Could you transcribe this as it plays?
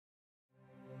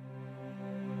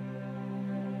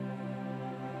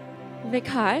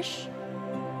Vikash,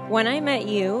 when I met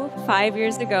you 5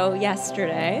 years ago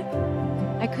yesterday,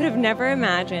 I could have never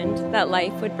imagined that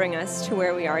life would bring us to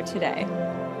where we are today.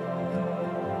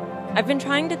 I've been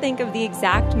trying to think of the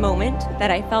exact moment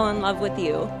that I fell in love with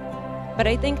you, but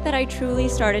I think that I truly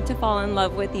started to fall in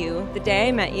love with you the day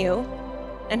I met you,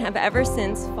 and have ever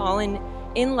since fallen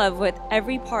in love with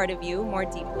every part of you more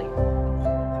deeply.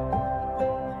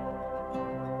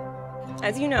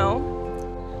 As you know,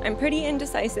 I'm pretty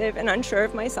indecisive and unsure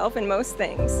of myself in most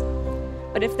things,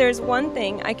 but if there's one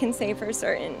thing I can say for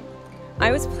certain,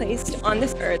 I was placed on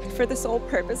this earth for the sole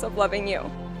purpose of loving you.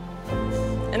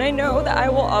 And I know that I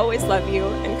will always love you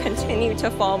and continue to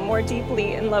fall more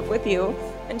deeply in love with you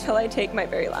until I take my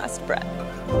very last breath.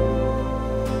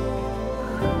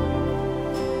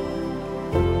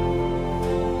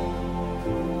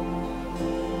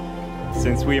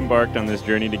 Since we embarked on this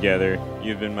journey together,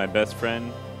 you've been my best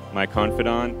friend, my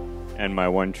confidant, and my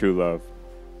one true love.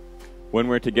 When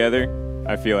we're together,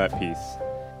 I feel at peace.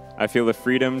 I feel the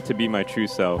freedom to be my true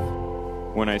self.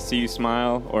 When I see you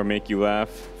smile or make you laugh,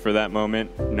 for that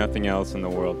moment, nothing else in the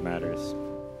world matters.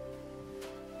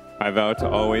 I vow to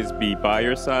always be by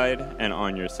your side and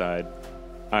on your side.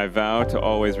 I vow to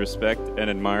always respect and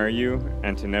admire you,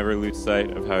 and to never lose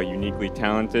sight of how uniquely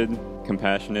talented,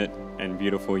 compassionate, and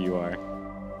beautiful you are.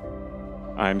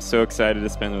 I'm so excited to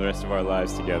spend the rest of our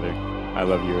lives together. I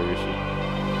love you, Arushi.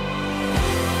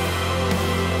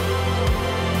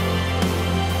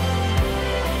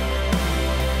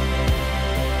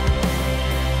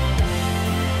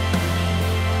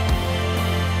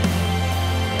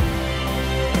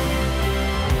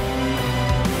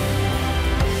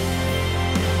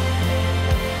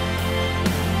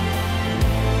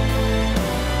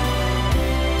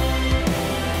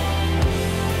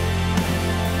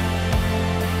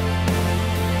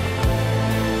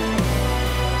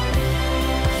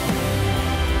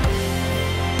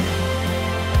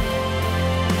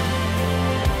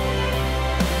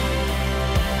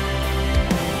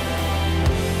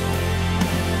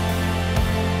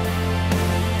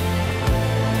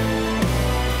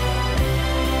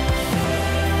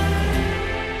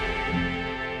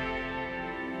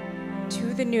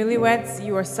 The newlyweds,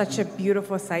 you are such a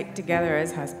beautiful sight together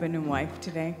as husband and wife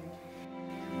today.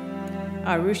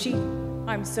 Arushi,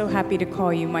 I'm so happy to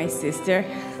call you my sister.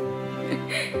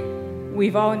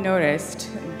 We've all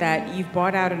noticed that you've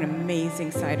brought out an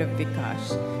amazing side of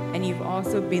Vikash, and you've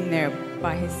also been there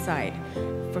by his side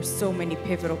for so many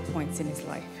pivotal points in his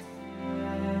life.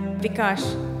 Vikash,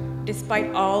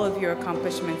 despite all of your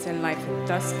accomplishments in life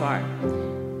thus far,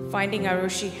 finding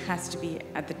Arushi has to be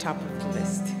at the top of the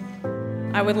list.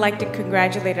 I would like to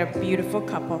congratulate our beautiful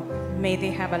couple. May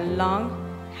they have a long,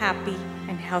 happy,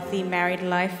 and healthy married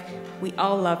life. We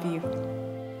all love you.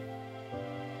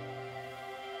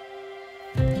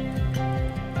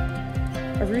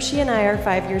 Arushi and I are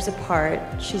 5 years apart.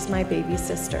 She's my baby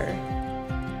sister.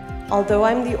 Although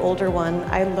I'm the older one,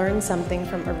 I learn something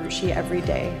from Arushi every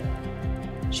day.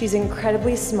 She's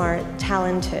incredibly smart,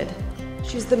 talented.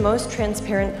 She's the most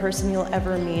transparent person you'll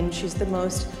ever meet. She's the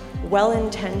most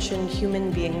well-intentioned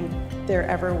human being there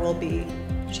ever will be.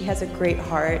 She has a great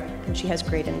heart and she has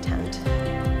great intent.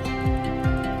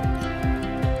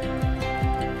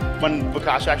 When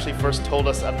Vikash actually first told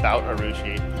us about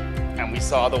Arushi and we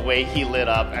saw the way he lit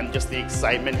up and just the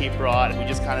excitement he brought, we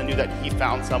just kind of knew that he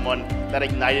found someone that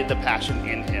ignited the passion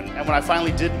in him. And when I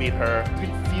finally did meet her, you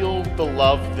could feel the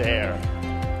love there.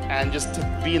 And just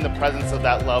to be in the presence of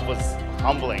that love was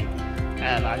humbling.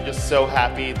 And I'm just so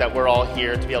happy that we're all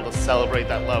here to be able to celebrate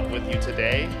that love with you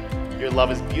today. Your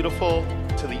love is beautiful.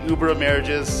 To the Ubera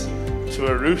marriages, to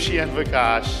Arushi and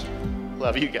Vikash,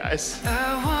 love you guys.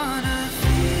 I wanna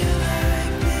feel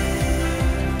like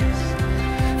this,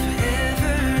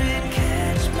 forever and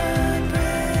catch my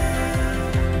breath.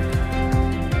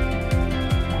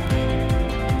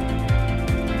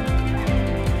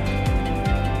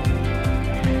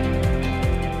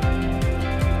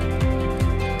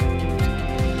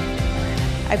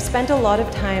 I've spent a lot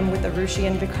of time with Arushi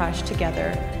and Vikash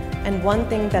together, and one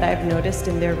thing that I've noticed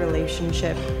in their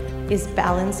relationship is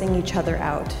balancing each other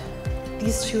out.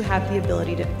 These two have the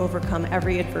ability to overcome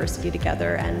every adversity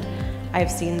together, and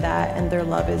I've seen that, and their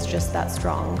love is just that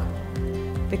strong.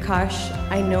 Vikash,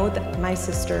 I know that my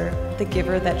sister, the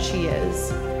giver that she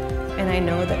is, and I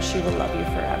know that she will love you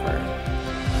forever.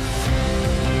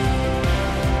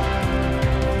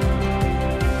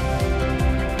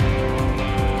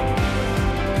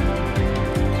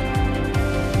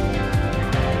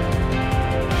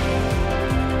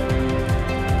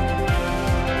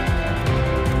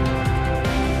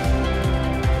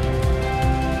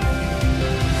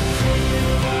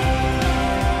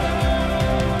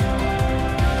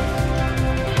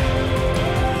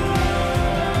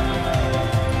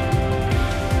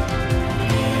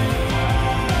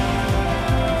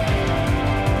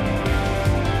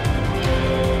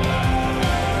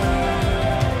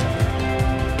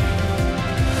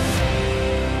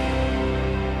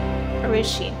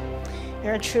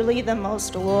 truly the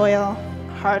most loyal,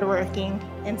 hardworking,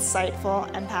 insightful,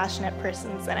 and passionate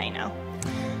persons that I know.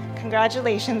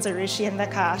 Congratulations, Arushi and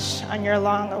Vikash, on your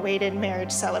long-awaited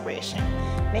marriage celebration.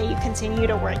 May you continue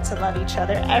to work to love each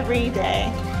other every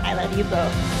day. I love you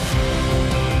both.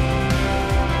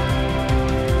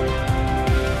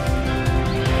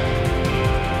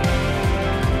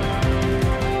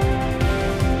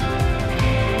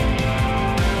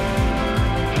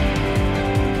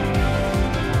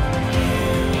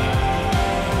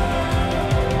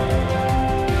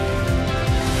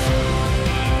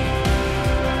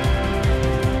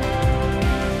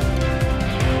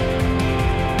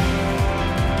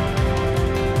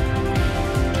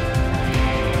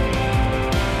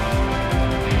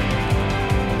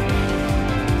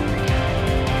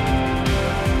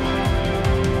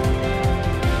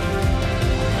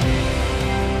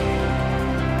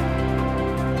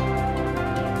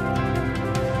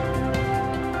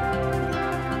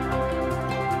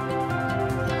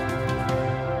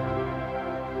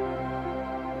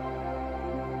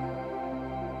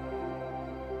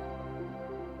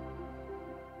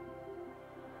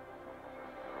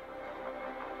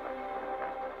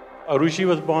 Arushi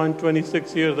was born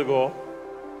 26 years ago,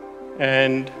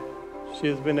 and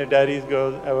she's been a daddy's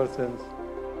girl ever since.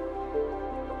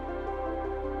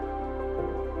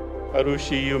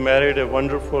 Arushi, you married a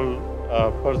wonderful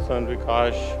person,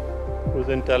 Vikash, who's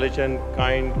intelligent,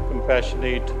 kind,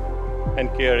 compassionate, and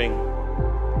caring.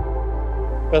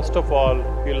 Best of all,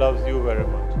 he loves you very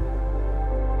much.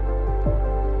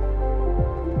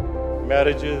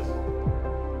 Marriages,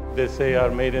 they say, are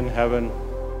made in heaven.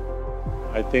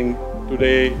 I think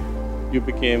today you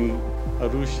became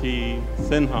Arushi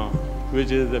Sinha, which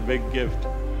is a big gift.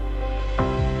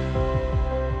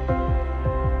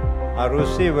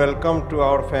 Arushi, welcome to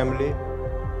our family.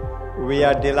 We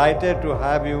are delighted to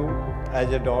have you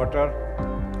as a daughter.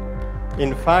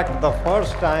 In fact, the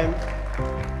first time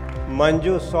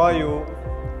Manju saw you,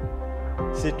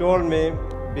 she told me,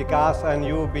 Vikash and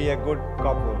you be a good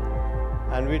couple.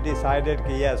 And we decided,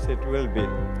 yes, it will be.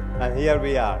 And here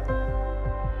we are.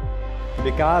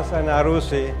 Vikash and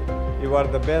Arushi, you are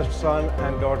the best son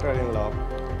and daughter-in-law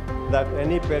that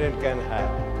any parent can have.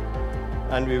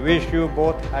 And we wish you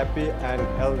both happy and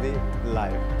healthy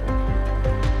life.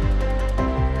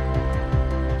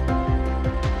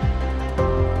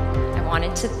 I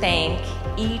wanted to thank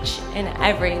each and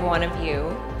every one of you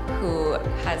who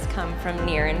has come from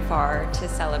near and far to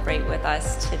celebrate with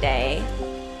us today.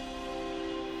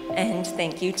 And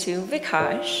thank you to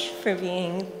Vikash for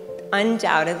being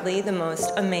undoubtedly the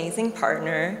most amazing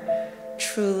partner,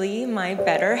 truly my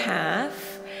better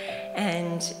half,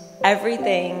 and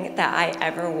everything that I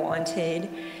ever wanted.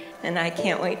 And I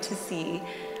can't wait to see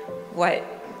what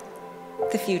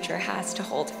the future has to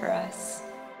hold for us.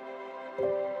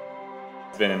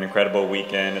 It's been an incredible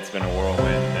weekend. It's been a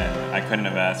whirlwind, and I couldn't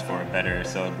have asked for a better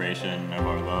celebration of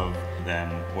our love than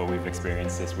what we've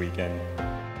experienced this weekend.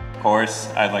 Of course,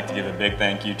 I'd like to give a big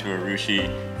thank you to Arushi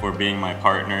for being my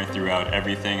partner throughout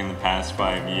everything in the past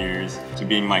 5 years, to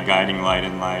being my guiding light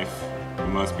in life, the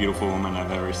most beautiful woman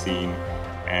I've ever seen,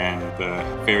 and the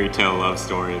fairy tale love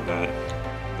story that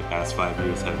the past 5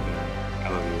 years have been. I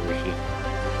love you.